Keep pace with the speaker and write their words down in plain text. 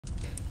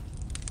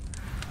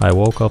I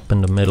woke up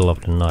in the middle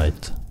of the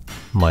night.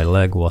 My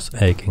leg was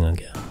aching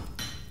again.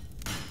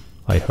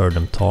 I heard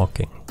them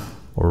talking,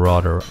 or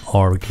rather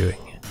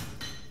arguing.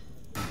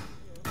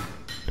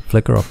 The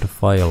flicker of the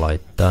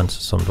firelight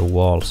dances on the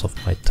walls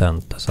of my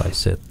tent as I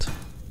sit.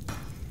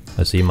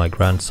 I see my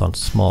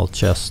grandson's small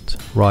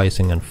chest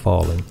rising and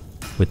falling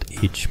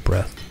with each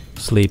breath,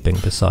 sleeping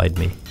beside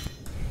me.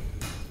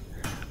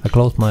 I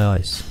close my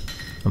eyes,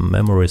 and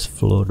memories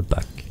flood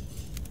back.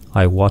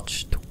 I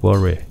watched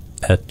worry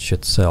etch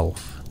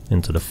itself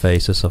into the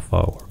faces of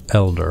our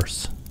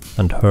elders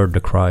and heard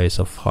the cries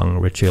of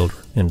hungry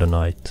children in the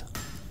night.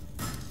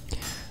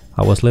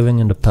 I was living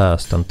in the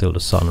past until the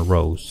sun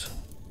rose,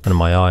 and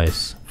my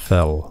eyes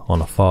fell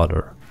on a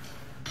father,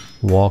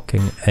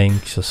 walking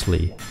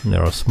anxiously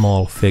near a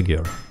small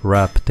figure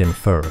wrapped in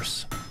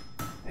furs,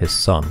 his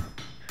son,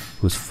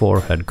 whose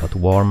forehead got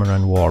warmer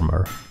and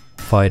warmer,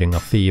 fighting a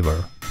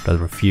fever that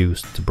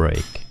refused to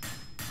break.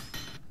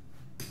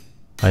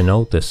 I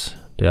notice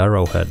the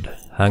arrowhead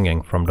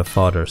hanging from the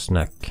father's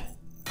neck,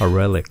 a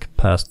relic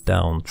passed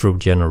down through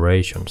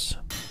generations.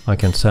 I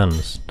can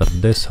sense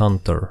that this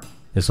hunter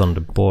is on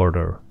the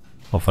border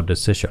of a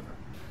decision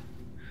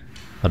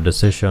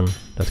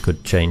that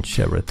could change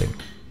everything.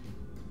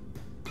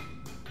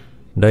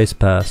 Days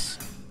pass,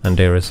 and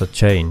there is a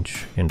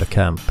change in the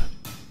camp.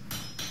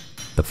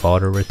 The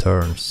father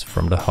returns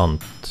from the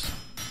hunt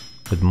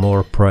with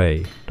more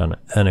prey than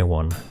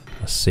anyone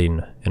has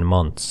seen in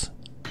months.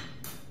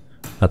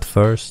 At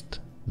first,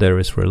 there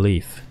is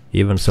relief,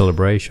 even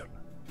celebration.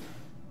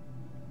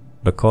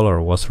 The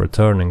color was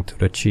returning to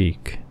the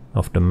cheek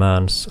of the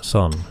man's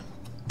son,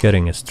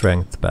 getting his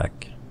strength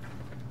back.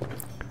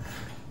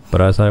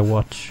 But as I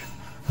watch,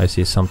 I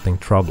see something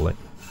troubling.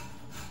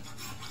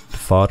 The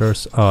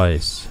father's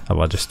eyes have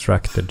a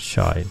distracted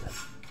shine.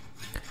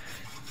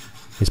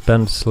 He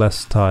spends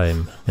less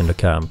time in the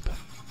camp,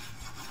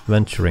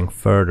 venturing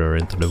further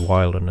into the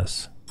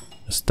wilderness,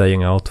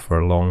 staying out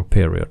for long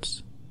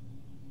periods.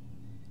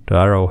 The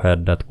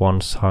arrowhead that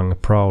once hung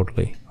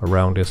proudly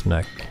around his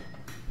neck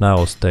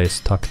now stays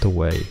tucked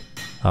away,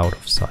 out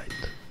of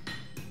sight.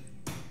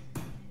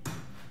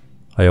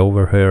 I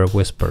overhear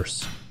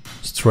whispers.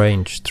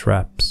 Strange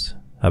traps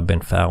have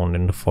been found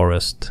in the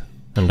forest,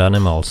 and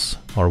animals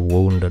are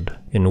wounded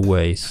in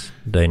ways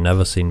they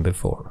never seen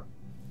before.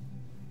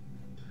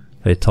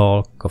 They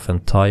talk of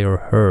entire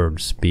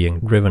herds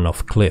being driven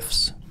off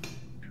cliffs,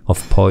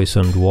 of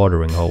poisoned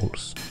watering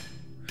holes.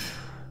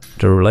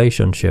 The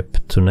relationship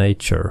to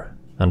nature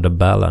and the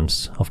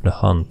balance of the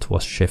hunt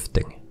was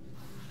shifting.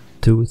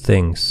 Two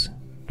things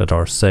that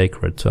are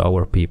sacred to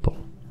our people.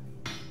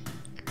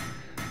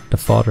 The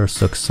father's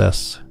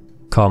success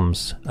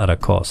comes at a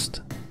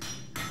cost.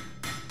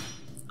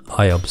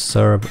 I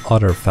observe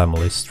other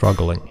families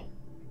struggling,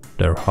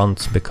 their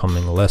hunts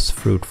becoming less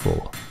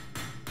fruitful.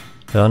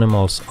 The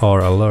animals are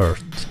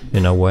alert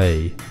in a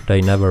way they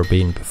never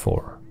been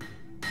before.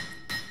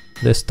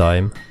 This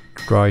time,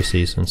 dry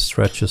season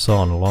stretches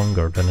on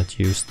longer than it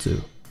used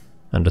to,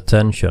 and the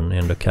tension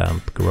in the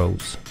camp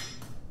grows.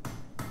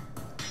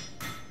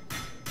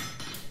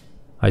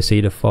 I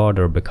see the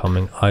father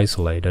becoming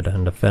isolated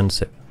and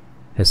defensive.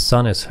 His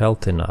son is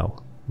healthy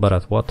now, but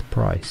at what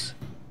price?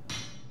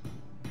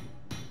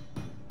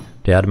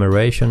 The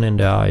admiration in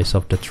the eyes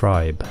of the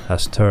tribe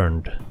has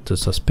turned to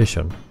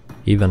suspicion,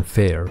 even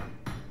fear.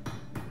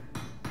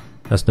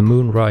 As the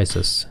moon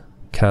rises,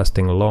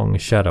 casting long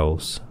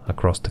shadows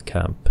across the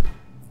camp,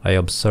 I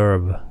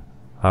observe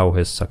how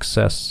his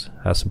success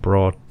has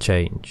brought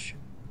change.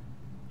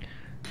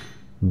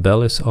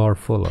 Bellies are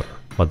fuller,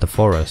 but the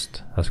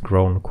forest has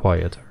grown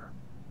quieter.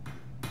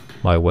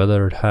 My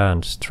weathered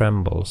hands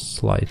tremble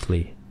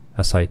slightly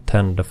as I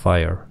tend the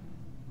fire.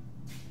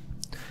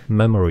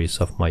 Memories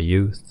of my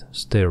youth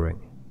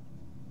stirring.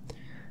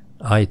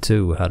 I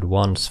too had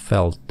once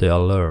felt the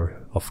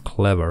allure of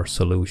clever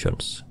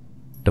solutions,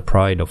 the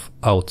pride of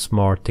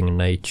outsmarting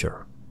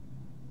nature.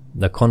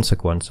 The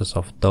consequences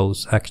of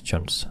those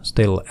actions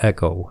still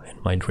echo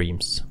in my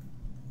dreams.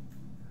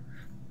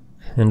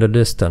 In the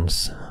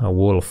distance, a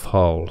wolf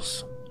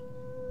howls.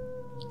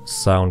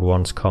 Sound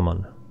once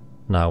common,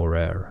 now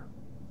rare.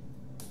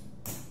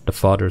 The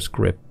father's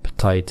grip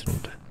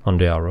tightened on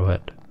the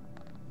arrowhead.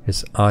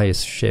 His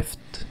eyes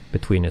shift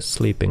between his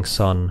sleeping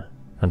son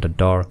and the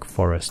dark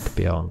forest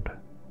beyond.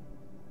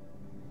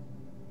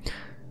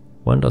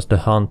 When does the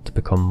hunt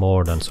become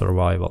more than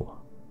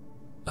survival?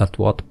 At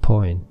what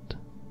point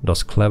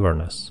does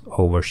cleverness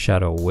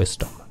overshadow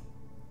wisdom?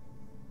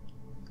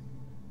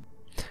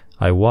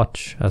 I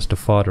watch as the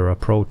father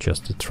approaches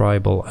the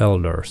tribal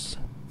elders,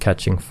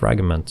 catching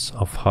fragments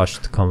of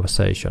hushed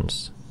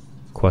conversations,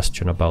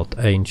 question about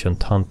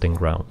ancient hunting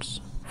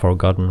grounds,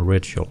 forgotten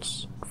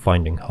rituals,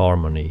 finding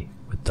harmony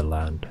with the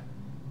land.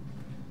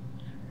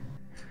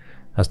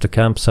 As the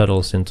camp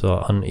settles into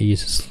an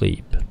uneasy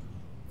sleep,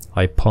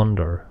 I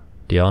ponder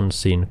the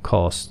unseen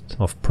cost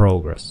of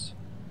progress.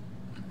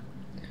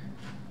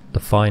 The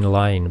fine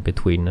line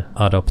between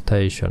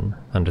adaptation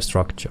and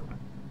destruction.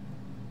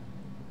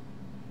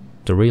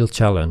 The real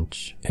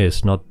challenge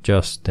is not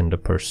just in the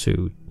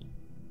pursuit,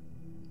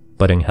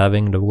 but in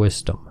having the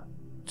wisdom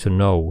to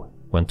know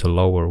when to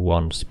lower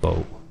one's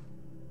bow.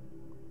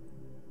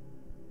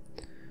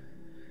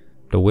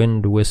 The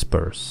wind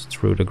whispers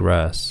through the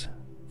grass,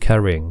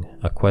 carrying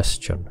a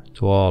question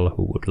to all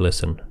who would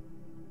listen.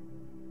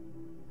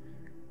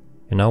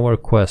 In our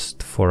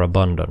quest for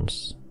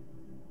abundance,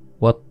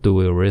 what do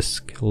we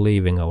risk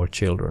leaving our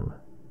children?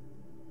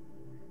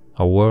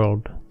 A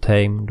world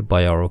tamed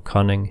by our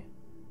cunning,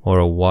 or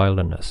a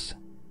wilderness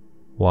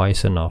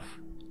wise enough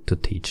to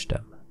teach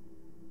them?